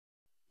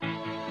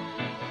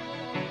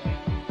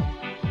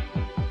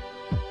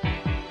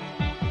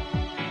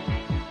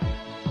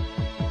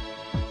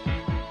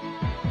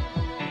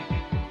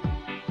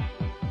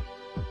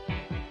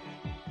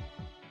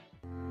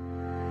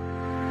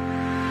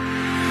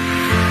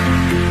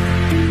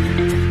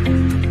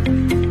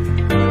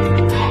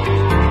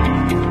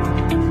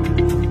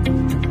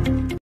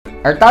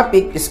Our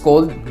topic is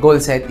called goal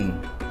setting.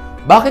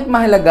 Bakit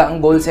mahalaga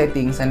ang goal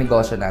setting sa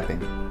negosyo natin?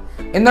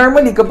 And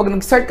normally, kapag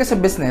nag-start ka sa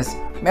business,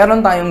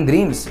 meron tayong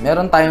dreams,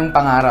 meron tayong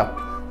pangarap.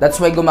 That's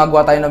why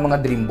gumagawa tayo ng mga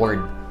dream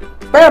board.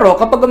 Pero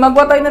kapag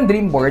gumagawa tayo ng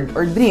dream board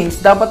or dreams,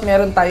 dapat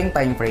meron tayong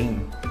time frame.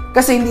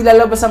 Kasi hindi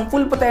lalabas ang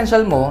full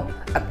potential mo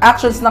at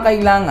actions na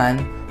kailangan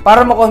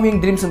para makuha mo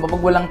yung dreams mo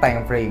kapag walang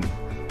time frame.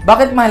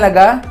 Bakit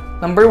mahalaga?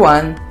 Number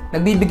 1,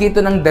 nagbibigay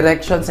ito ng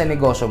direction sa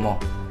negosyo mo.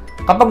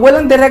 Kapag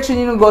walang direction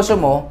yung negosyo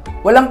mo,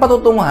 walang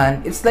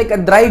patutunguhan, it's like a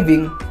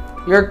driving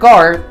your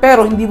car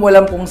pero hindi mo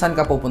alam kung saan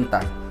ka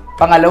pupunta.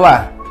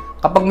 Pangalawa,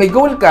 kapag may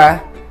goal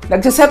ka,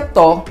 nagsiset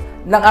to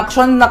ng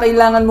aksyon na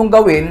kailangan mong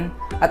gawin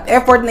at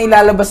effort na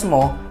ilalabas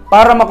mo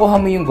para makuha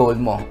mo yung goal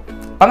mo.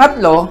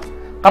 Pangatlo,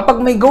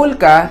 kapag may goal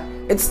ka,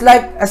 it's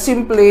like a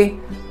simple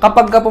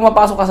kapag ka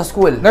pumapasok ka sa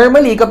school.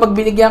 Normally, kapag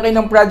binigyan kayo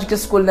ng project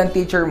sa school ng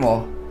teacher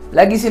mo,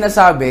 lagi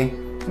sinasabi,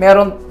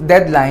 meron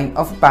deadline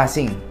of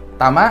passing.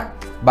 Tama?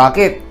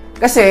 Bakit?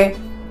 Kasi,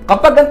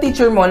 kapag ang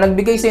teacher mo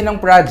nagbigay sa'yo ng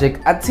project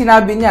at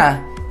sinabi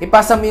niya,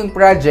 ipasa mo yung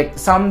project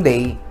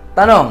someday,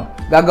 tanong,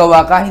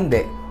 gagawa ka?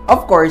 Hindi.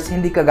 Of course,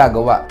 hindi ka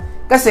gagawa.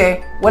 Kasi,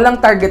 walang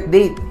target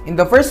date. In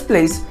the first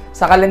place,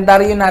 sa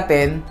kalendaryo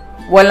natin,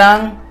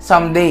 walang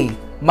someday.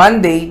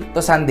 Monday to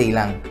Sunday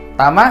lang.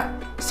 Tama?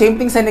 Same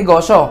thing sa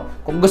negosyo.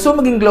 Kung gusto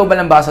maging global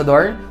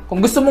ambassador,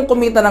 kung gusto mong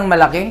kumita ng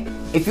malaki,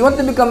 if you want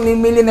to become a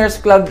Millionaires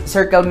Club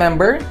Circle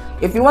member,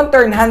 if you want to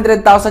earn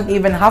 100,000,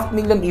 even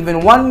 500,000,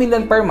 even 1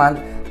 million per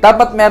month,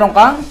 dapat meron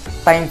kang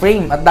time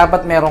frame at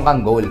dapat meron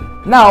kang goal.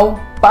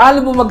 Now, paano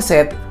mo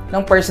mag-set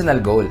ng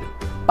personal goal?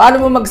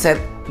 Paano mo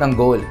mag-set ng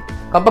goal?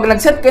 Kapag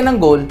nag-set ka ng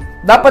goal,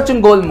 dapat yung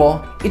goal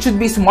mo, it should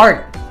be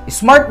SMART.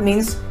 SMART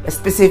means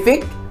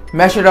specific,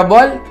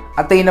 measurable,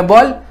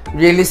 attainable,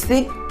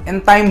 realistic,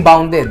 and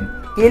time-bounded.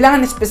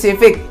 Kailangan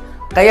specific.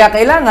 Kaya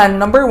kailangan,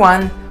 number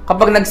 1,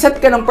 kapag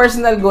nag-set ka ng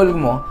personal goal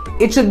mo,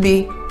 it should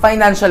be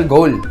financial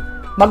goal.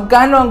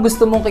 Magkano ang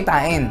gusto mong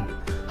kitain?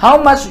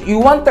 How much you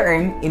want to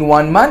earn in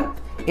 1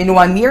 month, in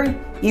 1 year,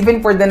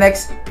 even for the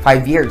next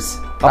 5 years.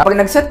 Kapag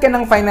nag-set ka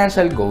ng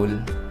financial goal,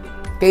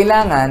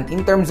 kailangan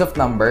in terms of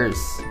numbers.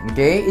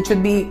 Okay? It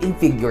should be in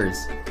figures.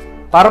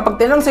 Para pag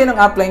tinanong sa'yo ng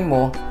upline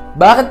mo,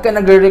 bakit ka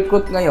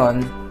nagre-recruit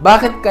ngayon?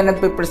 Bakit ka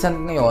nagpe-present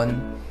ngayon?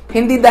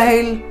 Hindi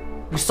dahil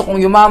gusto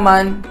kong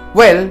yumaman.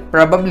 Well,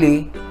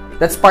 probably,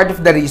 that's part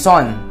of the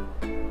reason.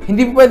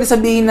 Hindi po pwede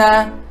sabihin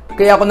na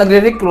kaya ako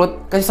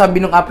nagre-recruit kasi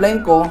sabi ng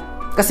upline ko,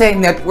 kasi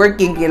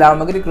networking,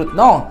 kailangan mag-recruit.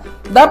 No.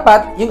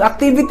 Dapat, yung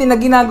activity na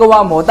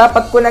ginagawa mo,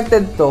 dapat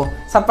connected to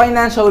sa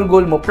financial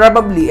goal mo,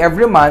 probably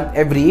every month,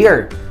 every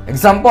year.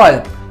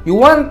 Example, you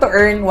want to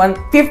earn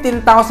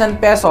 15,000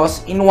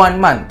 pesos in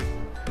 1 month.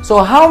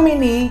 So, how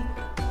many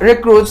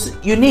recruits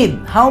you need?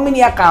 How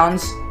many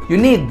accounts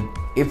you need?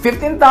 If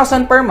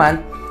 15,000 per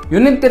month, you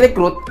need to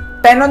recruit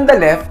 10 on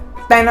the left,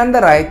 10 on the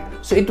right.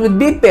 So, it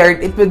would be paired,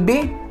 it would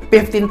be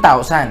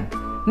 15,000.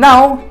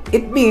 Now,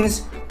 it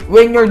means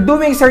when you're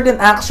doing certain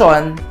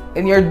action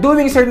and you're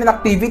doing certain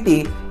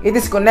activity, it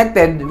is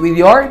connected with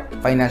your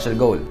financial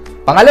goal.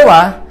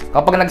 Pangalawa,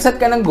 kapag nag-set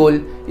ka ng goal,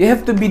 you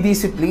have to be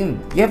disciplined.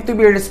 You have to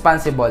be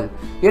responsible.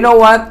 You know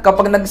what?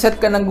 Kapag nag-set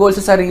ka ng goal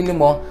sa sarili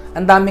mo,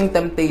 ang daming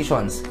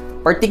temptations.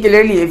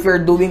 Particularly if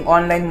you're doing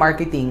online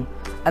marketing,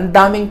 ang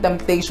daming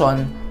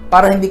temptation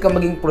para hindi ka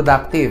maging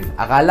productive.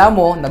 Akala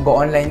mo,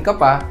 nag-online ka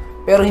pa,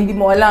 pero hindi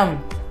mo alam.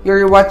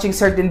 You're watching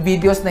certain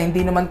videos na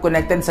hindi naman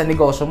connected sa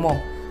negosyo mo.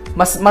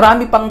 Mas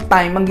marami pang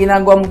time ang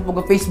ginagawa mo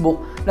sa Facebook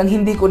nang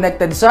hindi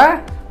connected sa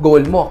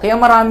goal mo. Kaya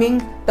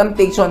maraming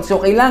temptations. So,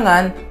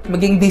 kailangan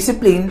maging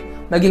discipline,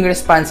 maging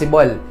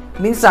responsible.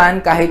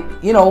 Minsan, kahit,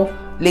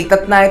 late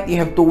at night, you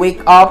have to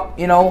wake up,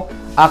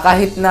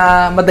 kahit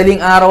na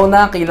madaling araw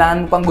na,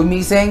 kailangan mo pang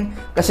gumising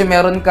kasi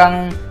meron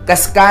kang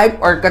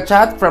ka-Skype or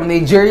ka-chat from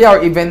Nigeria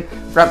or even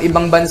from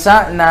ibang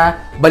bansa na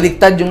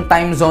baliktad yung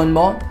time zone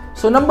mo.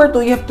 So, number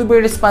 2, you have to be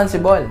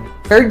responsible.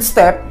 Third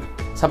step,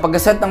 sa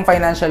pag-set ng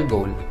financial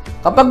goal,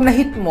 kapag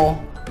na-hit mo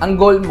ang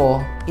goal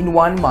mo in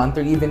 1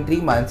 month or even 3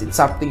 months, it's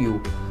up to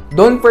you.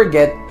 Don't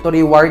forget to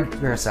reward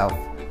yourself.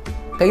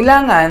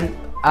 Kailangan,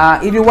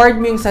 i-reward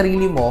mo yung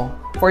sarili mo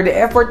for the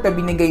effort na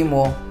binigay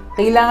mo.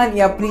 Kailangan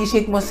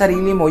i-appreciate mo sa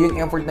sarili mo yung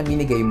effort na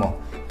binigay mo.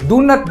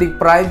 Do not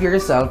deprive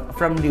yourself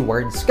from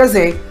rewards.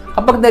 Kasi,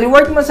 kapag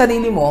na-reward mo sa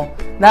sarili mo,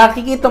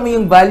 nakikita mo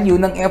yung value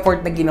ng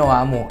effort na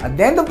ginawa mo. At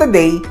the end of the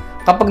day,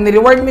 kapag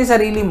na-reward mo yung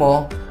sarili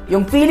mo,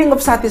 yung feeling of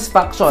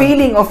satisfaction,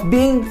 feeling of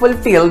being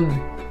fulfilled,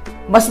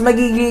 mas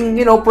magiging,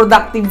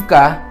 productive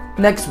ka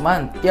next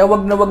month. Kaya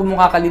wag na wag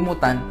mong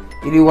kakalimutan,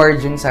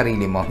 i-reward yung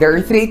sarili mo. There are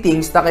 3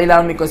 things na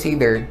kailangan mo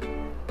consider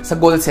sa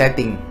goal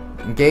setting.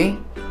 Okay?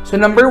 So,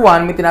 number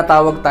 1, may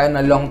tinatawag tayo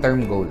na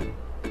long-term goal.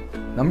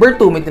 Number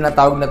 2, may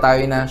tinatawag na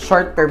tayo na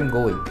short-term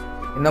goal.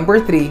 And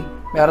number 3,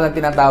 meron na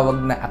tinatawag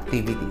na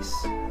activities.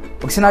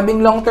 Pag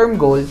sinabing long-term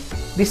goal,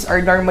 these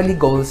are normally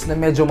goals na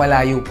medyo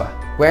malayo pa.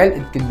 Well,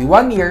 it could be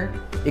 1 year,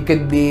 it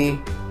could be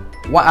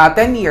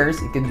 10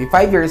 years, it could be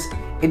 5 years.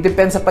 It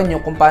depends sa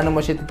panyo kung paano mo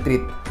siya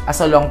treat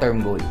as a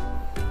long-term goal.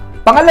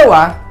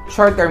 Pangalawa,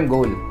 short-term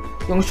goal.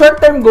 Yung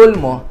short-term goal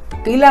mo,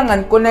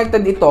 kailangan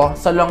connected ito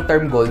sa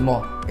long-term goal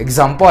mo.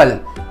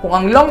 Example, kung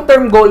ang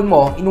long-term goal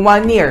mo in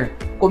 1 year,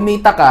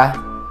 kumita ka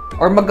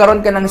or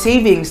magkaroon ka ng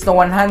savings na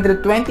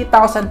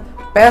 120,000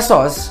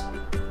 pesos,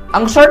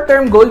 ang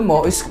short-term goal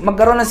mo is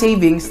magkaroon ng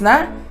savings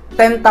na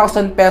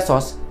 10,000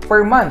 pesos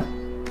per month.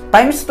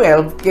 Times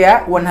 12,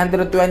 kaya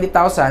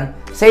 120,000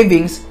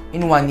 savings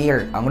in 1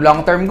 year. Ang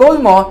long-term goal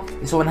mo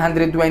is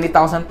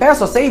 120,000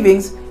 pesos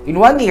savings in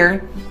 1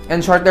 year,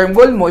 and short-term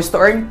goal mo is to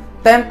earn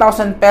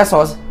 10,000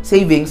 pesos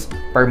savings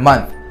per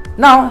month.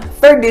 Now,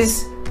 third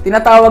is,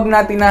 tinatawag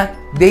natin na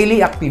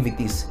daily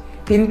activities.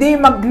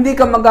 Hindi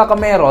ka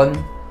magkakameron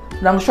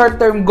ng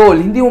short-term goal,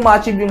 hindi mo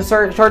ma-achieve yung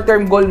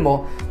short-term goal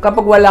mo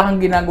kapag wala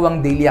kang ginagawang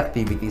daily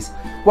activities.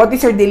 What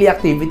is your daily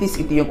activities?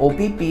 Ito yung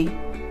OPP,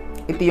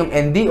 ito yung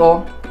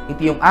NDO,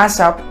 ito yung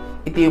ASAP,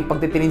 ito yung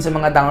pagtitingin sa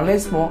mga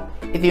downloads mo,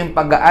 ito yung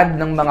pag-a-add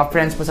ng mga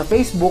friends mo sa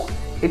Facebook,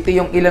 ito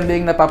yung ilang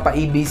yung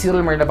napapa-ABC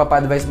rule or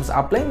napapa-advise mo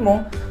sa upline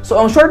mo. So,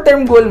 ang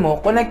short-term goal mo,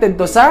 connected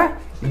to sa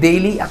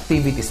daily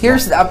activities.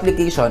 Here's the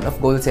application of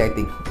goal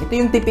setting. Ito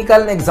yung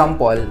typical na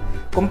example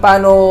kung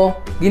paano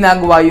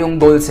ginagawa yung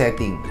goal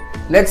setting.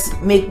 Let's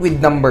make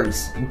with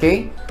numbers.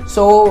 Okay?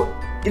 So,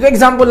 ito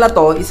example na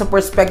to is a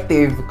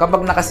perspective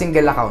kapag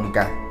naka-single account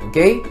ka.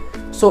 Okay?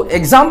 So,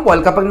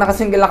 example, kapag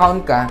naka-single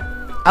account ka,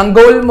 ang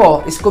goal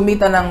mo is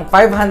kumita ng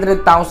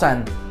 500,000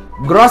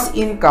 gross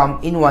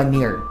income in 1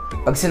 year.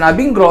 Pag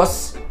sinabing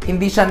gross,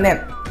 hindi siya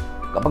net.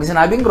 Kapag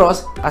sinabing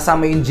gross,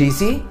 kasama yung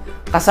GC,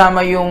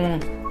 kasama yung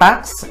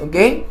tax,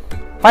 okay?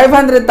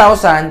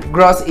 500,000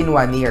 gross in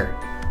 1 year.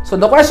 So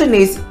the question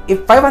is,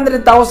 if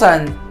 500,000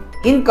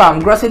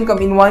 income, gross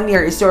income in 1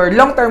 year is your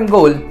long-term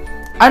goal,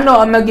 ano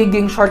ang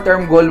magiging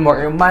short-term goal mo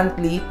or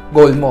monthly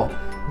goal mo?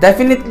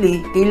 Definitely,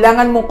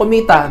 kailangan mong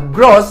kumita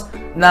gross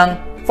ng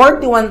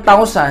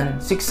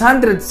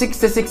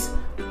 41,666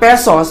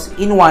 pesos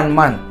in 1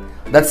 month.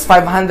 That's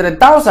 500,000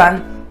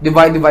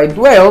 divided by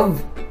 12,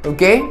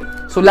 okay?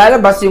 So,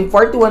 lalabas yung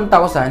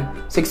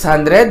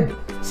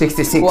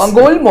 41,666. Kung ang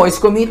goal mo is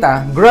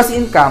kumita gross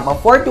income of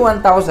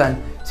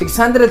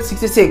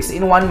 41,666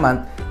 in 1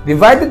 month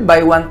divided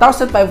by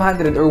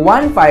 1,500 or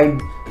 1.5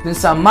 dun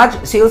sa match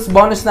sales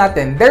bonus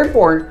natin.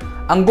 Therefore,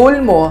 ang goal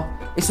mo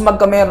is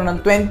magkameron ng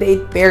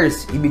 28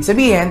 pairs. Ibig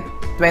sabihin,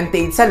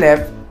 28 sa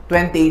left,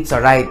 28 sa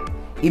right.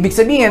 Ibig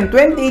sabihin,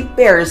 28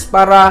 pairs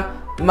para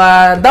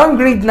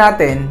ma-downgrade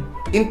natin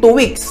in 2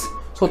 weeks.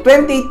 So,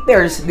 28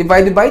 pairs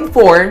divided by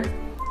 4,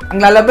 ang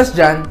lalabas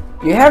dyan,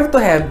 you have to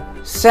have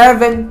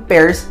 7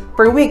 pairs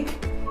per week.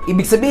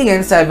 Ibig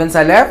sabihin, 7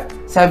 sa left,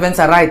 7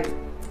 sa right.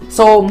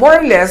 So,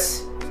 more or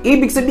less,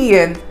 ibig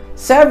sabihin,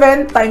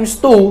 7 times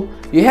 2,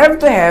 you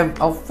have to have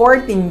a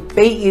 14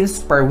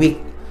 pay-ins per week.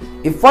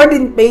 If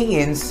 14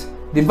 pay-ins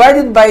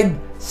divided by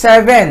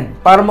 7,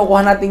 para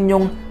makuha natin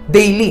yung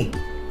daily.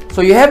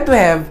 So, you have to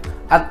have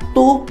a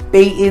 2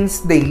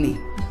 pay-ins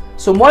daily.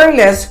 So, more or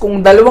less,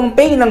 kung dalawang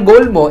pay ng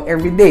goal mo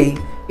every day,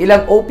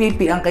 ilang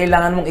OPP ang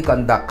kailangan mong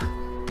i-conduct.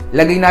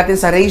 Lagay natin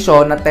sa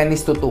ratio na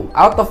 10:2.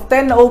 Out of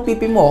 10 na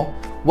OPP mo,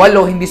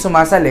 8 hindi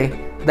sumasali,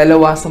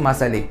 2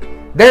 sumasali.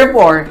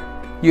 Therefore,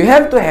 you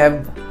have to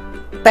have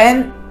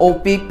 10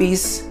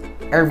 OPPs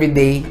every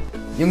day.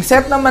 Yung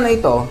set naman na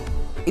ito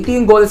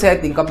yung goal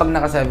setting kapag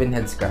naka 7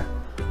 heads ka.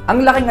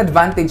 Ang laking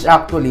advantage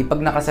actually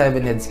pag naka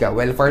 7 heads ka.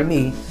 Well, for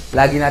me,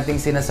 lagi nating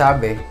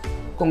sinasabi,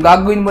 kung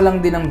gagawin mo lang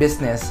din ang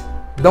business,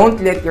 don't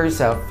let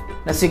yourself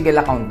na single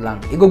account lang.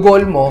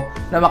 Igugol mo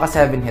na maka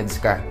 7 heads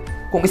ka.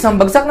 Kung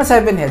isang bagsak na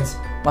 7 heads,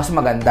 mas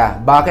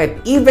maganda.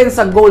 Bakit? Even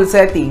sa goal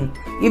setting,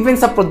 even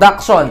sa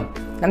production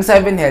ng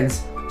 7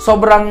 heads,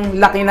 sobrang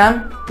laki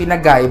ng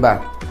pinagkaiba.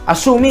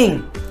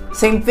 Assuming,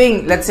 same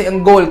thing, let's say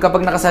ang goal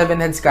kapag naka 7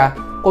 heads ka,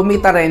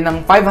 kumita rin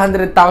ng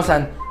 500,000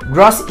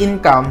 gross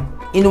income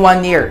in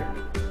 1 year.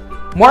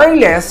 More or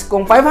less,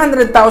 kung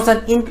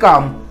 500,000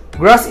 income,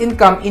 gross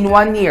income in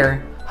 1 year,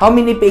 how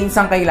many pay-ins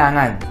ang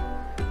kailangan?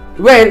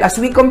 Well, as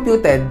we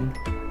computed,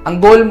 ang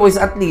goal mo is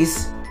at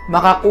least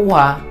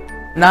makakuha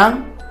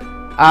ng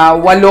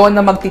 8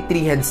 na magti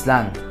 3 heads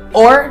lang.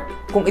 Or,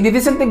 kung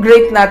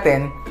i-disintegrate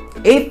natin,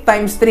 8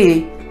 times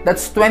 3,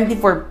 that's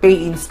 24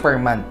 pay-ins per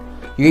month.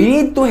 You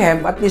need to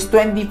have at least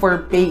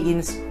 24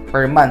 pay-ins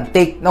per month.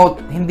 Take note,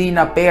 hindi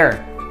na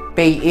pair,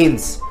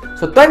 pay-ins.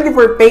 So,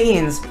 24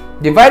 pay-ins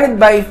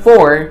divided by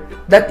 4,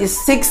 that is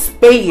 6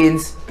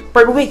 pay-ins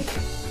per week.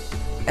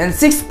 And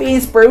 6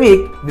 pay-ins per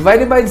week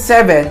divided by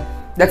 7,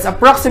 that's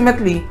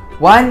approximately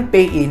 1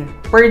 pay-in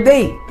per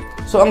day.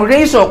 So, ang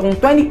ratio, kung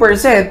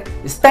 20%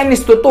 is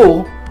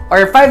 10:2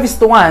 or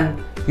 5:1,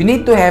 you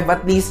need to have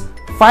at least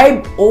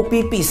 5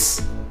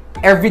 OPPs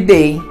every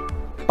day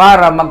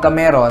para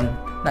magkameron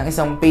ng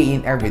isang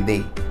pay-in every day.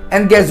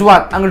 And guess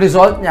what? Ang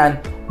result niyan,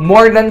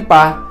 more than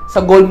pa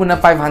sa goal mo na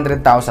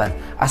 500,000.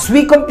 As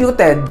we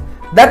computed,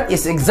 that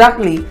is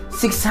exactly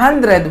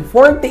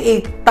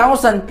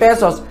 648,000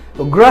 pesos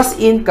to gross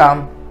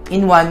income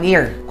in 1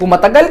 year. Kung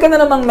matagal ka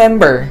na namang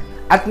member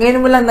at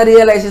ngayon mo lang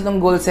na-realize itong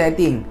goal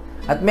setting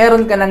at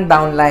meron ka ng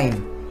downline,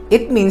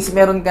 it means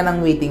meron ka ng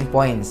waiting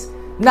points.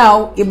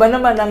 Now, iba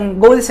naman ang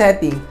goal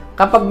setting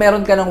kapag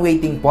meron ka ng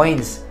waiting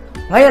points.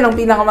 Ngayon, ang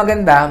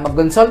pinakamaganda,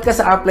 mag-consult ka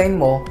sa upline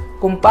mo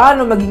kung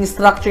paano maging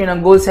structure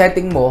ng goal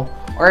setting mo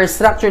or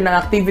structure ng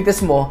activities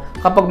mo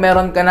kapag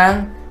meron ka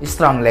ng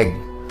strong leg.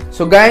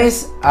 So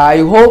guys, I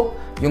hope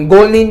yung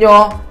goal ninyo,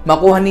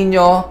 makuha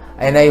ninyo,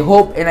 and I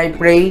hope and I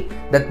pray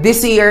that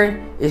this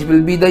year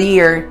will be the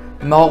year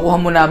na makukuha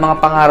mo na ang mga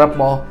pangarap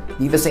mo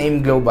dito sa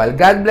AIM Global.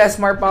 God bless,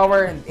 more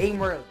power, and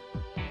AIM World!